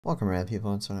Welcome rad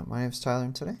people on Internet. My name is Tyler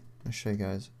and today I'm going to show you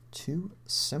guys two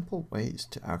simple ways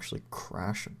to actually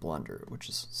crash a Blender, which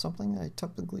is something I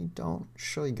typically don't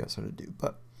show you guys how to do,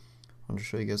 but I want to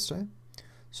show you guys today.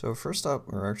 So first up,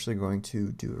 we're actually going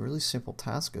to do a really simple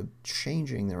task of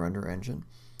changing the render engine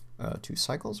to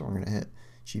cycles, and we're going to hit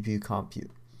GPU compute.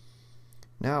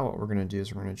 Now what we're going to do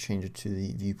is we're going to change it to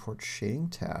the viewport shading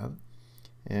tab.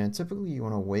 And typically you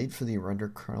want to wait for the render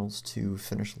kernels to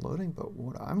finish loading, but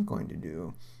what I'm going to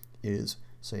do is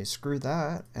say screw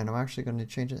that, and I'm actually going to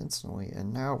change it instantly.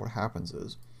 And now what happens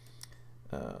is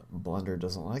Blender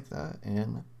doesn't like that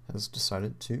and has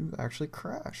decided to actually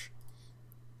crash.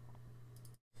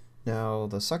 Now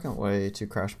the second way to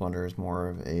crash Blender is more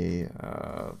of a,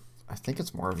 I think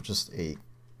it's more of just a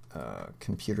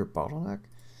computer bottleneck,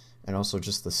 and also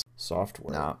just the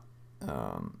software not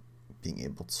being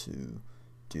able to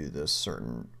do this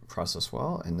certain process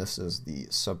well, and this is the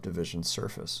subdivision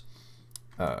surface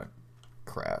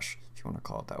crash, if you want to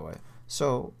call it that way.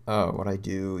 So what I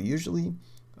do usually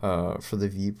for the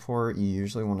viewport, you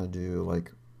usually want to do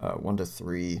like 1 to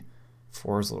 3,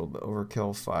 4 is a little bit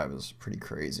overkill, 5 is pretty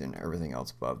crazy, and everything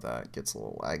else above that gets a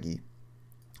little laggy.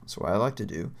 So what I like to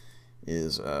do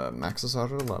is max this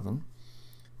out at 11,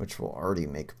 which will already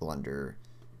make Blender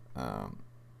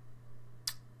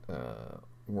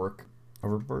work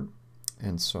overboard.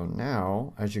 And so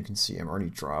now, as you can see, I'm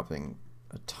already dropping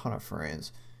a ton of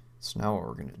frames. So now what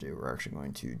we're going to do, we're actually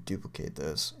going to duplicate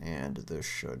this, and this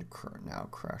should now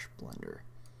crash Blender.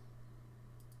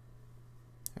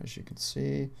 As you can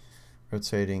see,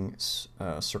 rotating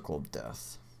circle of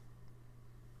death.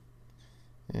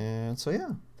 And so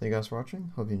yeah, thank you guys for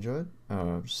watching. Hope you enjoyed.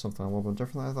 Just something a little bit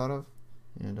different than I thought of.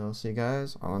 And I'll see you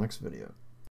guys on the next video.